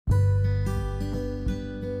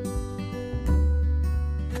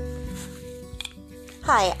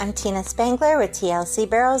Hi, I'm Tina Spangler with TLC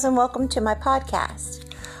Barrels, and welcome to my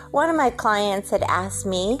podcast. One of my clients had asked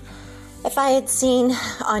me if I had seen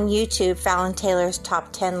on YouTube Fallon Taylor's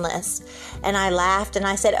top 10 list, and I laughed and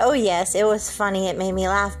I said, oh yes, it was funny, it made me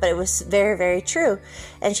laugh, but it was very, very true.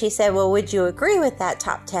 And she said, well, would you agree with that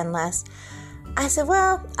top 10 list? I said,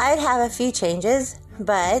 well, I'd have a few changes,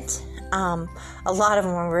 but a lot of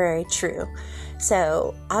them were very true.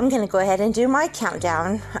 So I'm going to go ahead and do my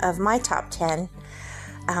countdown of my top 10.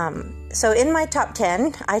 So in my top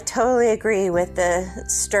 10, I totally agree with the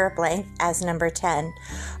stirrup length as number 10.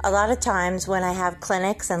 A lot of times when I have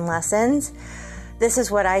clinics and lessons, this is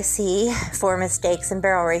what I see for mistakes in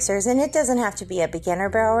barrel racers, and it doesn't have to be a beginner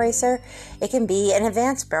barrel racer. It can be an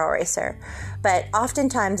advanced barrel racer. But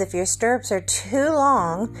oftentimes if your stirrups are too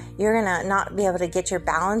long, you're going to not be able to get your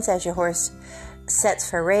balance as your horse sets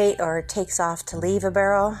for rate or takes off to leave a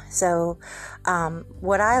barrel. So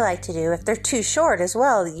what I like to do, if they're too short as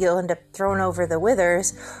well, you'll end up throwing over the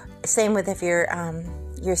withers. Same with if your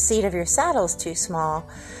seat of your saddle is too small.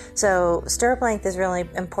 So stirrup length is really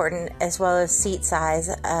important, as well as seat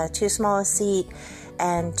size. Too small a seat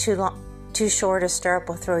and too short a stirrup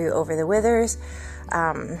will throw you over the withers.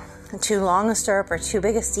 Too long a stirrup or too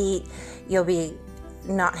big a seat, you'll be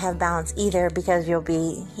not have balance either, because you'll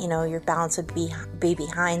be, your balance would be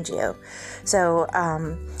behind you. So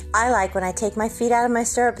I like, when I take my feet out of my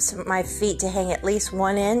stirrups, my feet to hang at least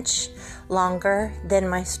 1 inch longer than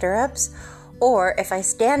my stirrups. Or if I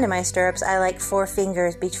stand in my stirrups, I like 4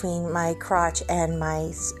 fingers between my crotch and my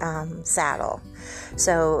saddle.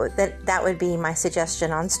 So that would be my suggestion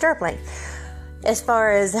on stirrup length. As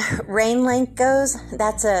far as rein length goes,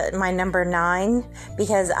 that's my number 9,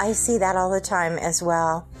 because I see that all the time as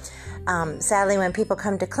well. Sadly, when people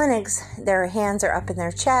come to clinics, their hands are up in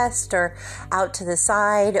their chest or out to the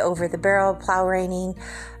side over the barrel, plow reining,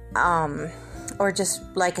 or just,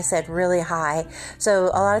 like I said, really high. So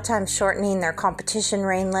a lot of times shortening their competition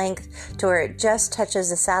rein length to where it just touches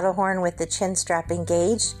the saddle horn with the chin strap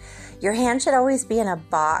engaged. Your hand should always be in a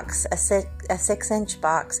box, a 6-inch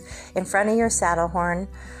box in front of your saddle horn,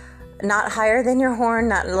 not higher than your horn,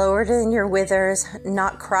 not lower than your withers,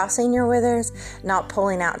 not crossing your withers, not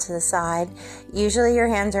pulling out to the side. Usually your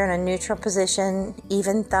hands are in a neutral position,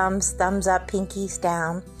 even thumbs up, pinkies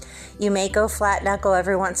down. You may go flat knuckle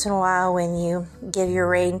every once in a while when you give your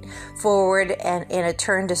rein forward and in a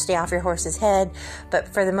turn to stay off your horse's head, but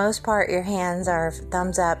for the most part, your hands are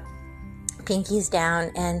thumbs up, pinkies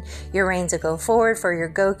down, and your reins will go forward for your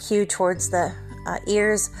go cue towards the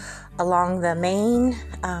ears along the mane.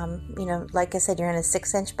 Like I said, you're in a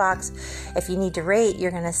 6-inch box. If you need to rate, you're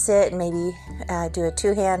going to sit and maybe do a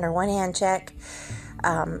 2-hand or 1-hand check.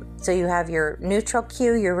 So you have your neutral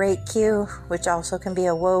cue, your rate cue, which also can be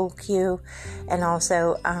a whoa cue, and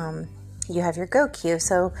also you have your go cue.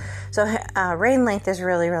 So rein length is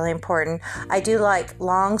really, really important. I do like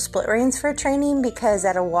long split reins for training, because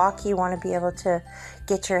at a walk you want to be able to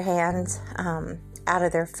get your hands out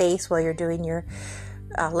of their face while you're doing your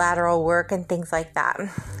lateral work and things like that.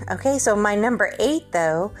 Okay, so my number 8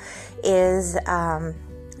 though is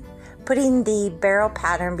putting the barrel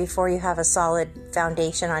pattern before you have a solid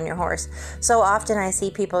foundation on your horse. So often I see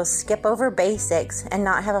people skip over basics and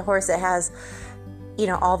not have a horse that has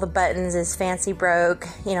all the buttons, is fancy broke,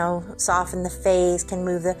 soften the face, can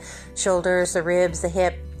move the shoulders, the ribs, the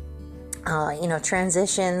hip,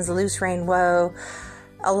 transitions, loose rein whoa.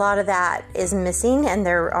 A lot of that is missing, and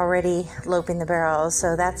they're already loping the barrels.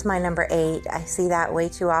 So that's my number 8. I see that way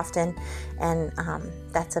too often, and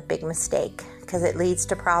that's a big mistake, because it leads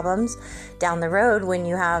to problems down the road. When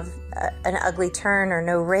you have an ugly turn or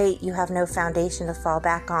no rate, you have no foundation to fall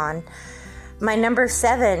back on. My number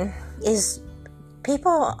 7 is,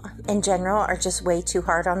 people in general are just way too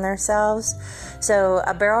hard on themselves. So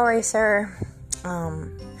a barrel racer,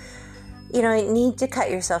 you need to cut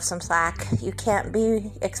yourself some slack. You can't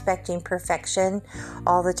be expecting perfection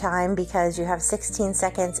all the time, because you have 16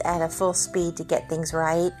 seconds at a full speed to get things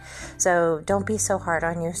right. So don't be so hard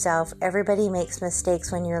on yourself. Everybody makes mistakes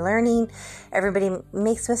when you're learning. Everybody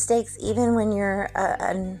makes mistakes even when you're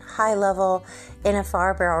a high level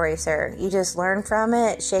NFR barrel racer. You just learn from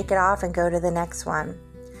it, shake it off, and go to the next one.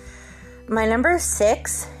 My number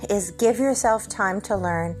 6 is give yourself time to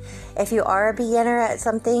learn. If you are a beginner at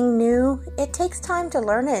something new, it takes time to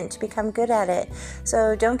learn it and to become good at it.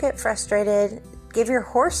 So don't get frustrated. Give your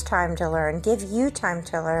horse time to learn. Give you time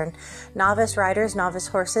to learn. Novice riders, novice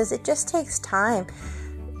horses, it just takes time.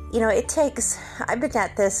 I've been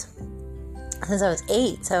at this since I was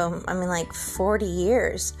 8, so 40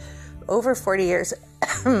 years. Over 40 years.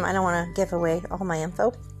 I don't want to give away all my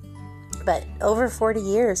info, but over 40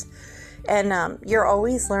 years. And you're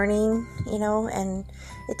always learning, and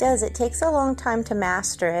it takes a long time to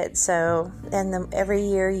master it. So, and every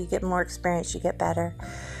year you get more experience, you get better.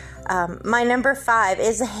 My number 5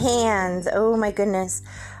 is hands. Oh my goodness.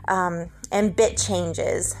 And bit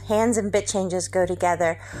changes. Hands and bit changes go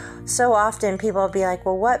together. So often people will be like,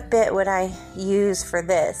 well, what bit would I use for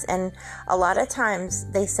this? And a lot of times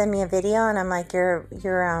they send me a video and I'm like, your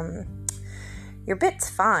bit's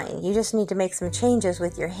fine. You just need to make some changes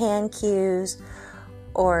with your hand cues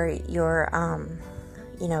or your,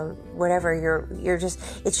 whatever you're just,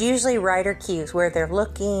 it's usually rider cues where they're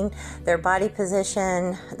looking, their body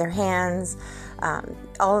position, their hands,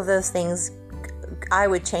 all of those things I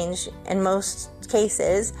would change in most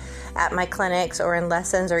cases at my clinics or in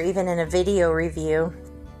lessons or even in a video review.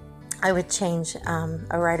 I would change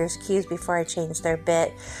a rider's cues before I change their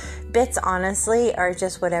bit. Bits, honestly, are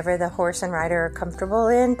just whatever the horse and rider are comfortable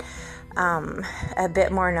in. A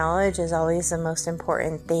bit more knowledge is always the most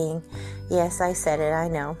important thing. Yes, I said it. I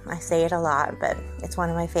know. I say it a lot, but it's one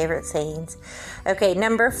of my favorite sayings. Okay,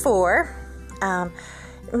 number 4.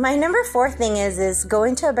 My number 4 thing is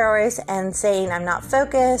going to a barrel race and saying I'm not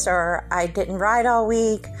focused or I didn't ride all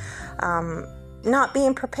week. Not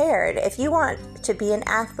being prepared. If you want to be an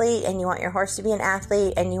athlete and you want your horse to be an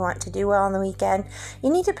athlete and you want to do well on the weekend, you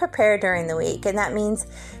need to prepare during the week. And that means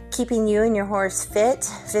keeping you and your horse fit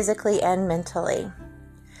physically and mentally.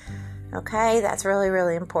 Okay, that's really,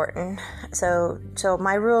 really important. So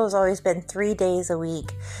my rule has always been 3 days a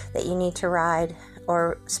week that you need to ride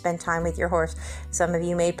or spend time with your horse. Some of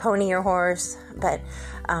you may pony your horse, but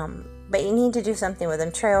you need to do something with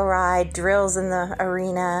them. Trail ride, drills in the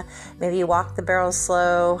arena, maybe you walk the barrels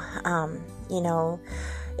slow,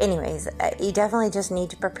 Anyways, you definitely just need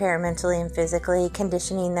to prepare mentally and physically,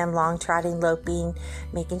 conditioning them, long trotting, loping,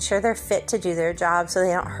 making sure they're fit to do their job so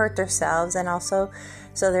they don't hurt themselves, and also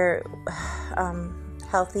so they're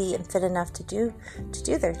healthy and fit enough to do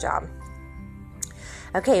their job.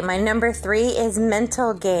 Okay, my number 3 is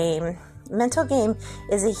mental game. Mental game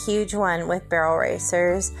is a huge one with barrel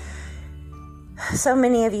racers. So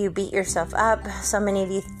many of you beat yourself up. So many of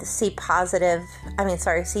you see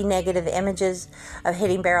negative images of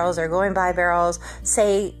hitting barrels or going by barrels.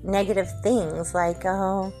 Say negative things like,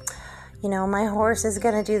 my horse is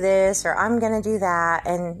going to do this or I'm going to do that.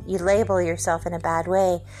 And you label yourself in a bad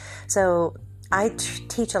way. So I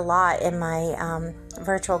teach a lot in my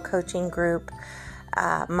virtual coaching group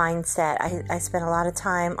mindset. I spend a lot of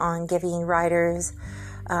time on giving riders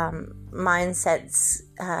mindsets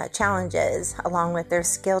challenges along with their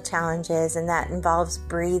skill challenges, and that involves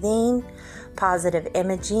breathing, positive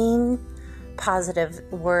imaging, positive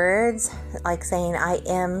words like saying I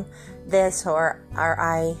am this or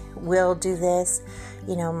I will do this.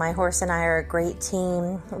 My horse and I are a great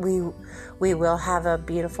team. We will have a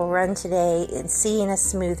beautiful run today and seeing a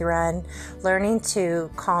smooth run, learning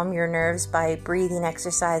to calm your nerves by breathing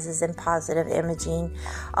exercises and positive imaging.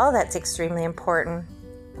 All that's extremely important.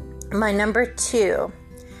 My number 2,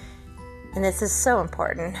 and this is so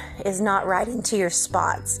important, is not riding to your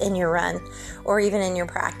spots in your run or even in your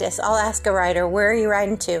practice. I'll ask a rider, where are you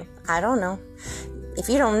riding to? I don't know. If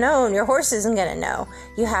you don't know, your horse isn't going to know.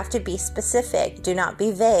 You have to be specific. Do not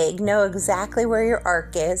be vague. Know exactly where your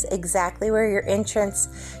arc is, exactly where your entrance,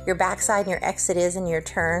 your backside and your exit is in your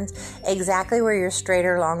turns, exactly where your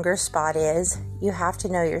straighter, longer spot is. You have to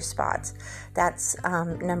know your spots. That's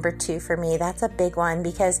number 2 for me. That's a big one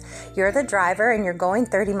because you're the driver and you're going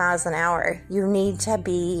 30 miles an hour. You need to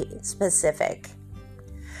be specific.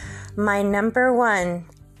 My number 1,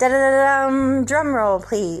 drum roll,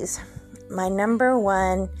 please. My number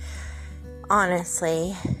 1,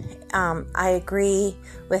 honestly, I agree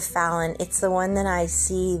with Fallon. It's the one that I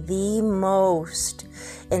see the most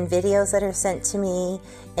in videos that are sent to me,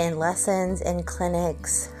 in lessons, in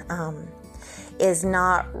clinics, is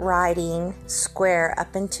not riding square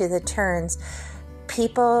up into the turns.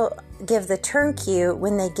 People give the turn cue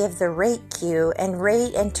when they give the rate cue, and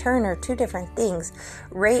rate and turn are 2 different things.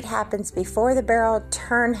 Rate happens before the barrel,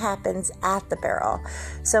 turn happens at the barrel.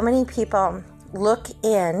 So many people look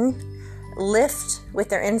in, lift with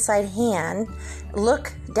their inside hand,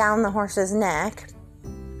 look down the horse's neck,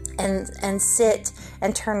 and sit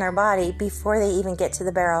and turn their body before they even get to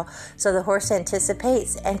the barrel. So the horse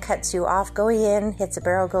anticipates and cuts you off going in, hits the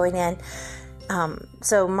barrel going in.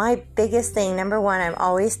 So my biggest thing, number 1, I'm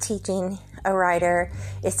always teaching a rider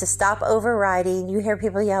is to stop overriding. You hear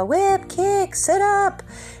people yell, whip, kick, sit up.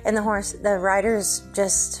 And the rider's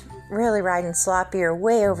just really riding sloppy or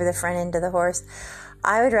way over the front end of the horse.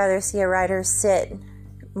 I would rather see a rider sit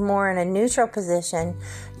more in a neutral position,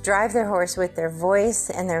 drive their horse with their voice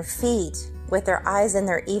and their feet, with their eyes and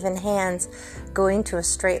their even hands going to a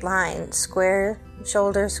straight line. Square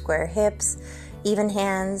shoulders, square hips, even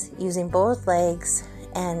hands, using both legs,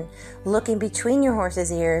 and looking between your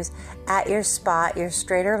horse's ears at your spot, your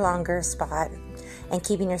straighter, longer spot, and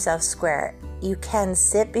keeping yourself square. You can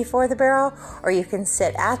sit before the barrel or you can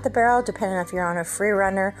sit at the barrel, depending on if you're on a free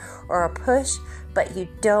runner or a push, but you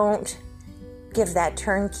don't give that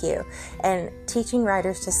turn cue. And teaching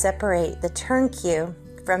riders to separate the turn cue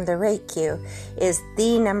from the rate cue is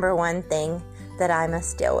the number one thing that I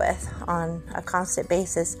must deal with on a constant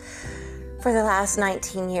basis for the last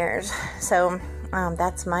 19 years. So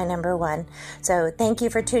that's my number one. So thank you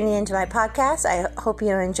for tuning into my podcast. I hope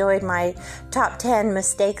you enjoyed my top 10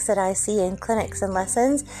 mistakes that I see in clinics and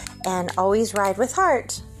lessons, and always ride with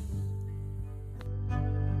heart.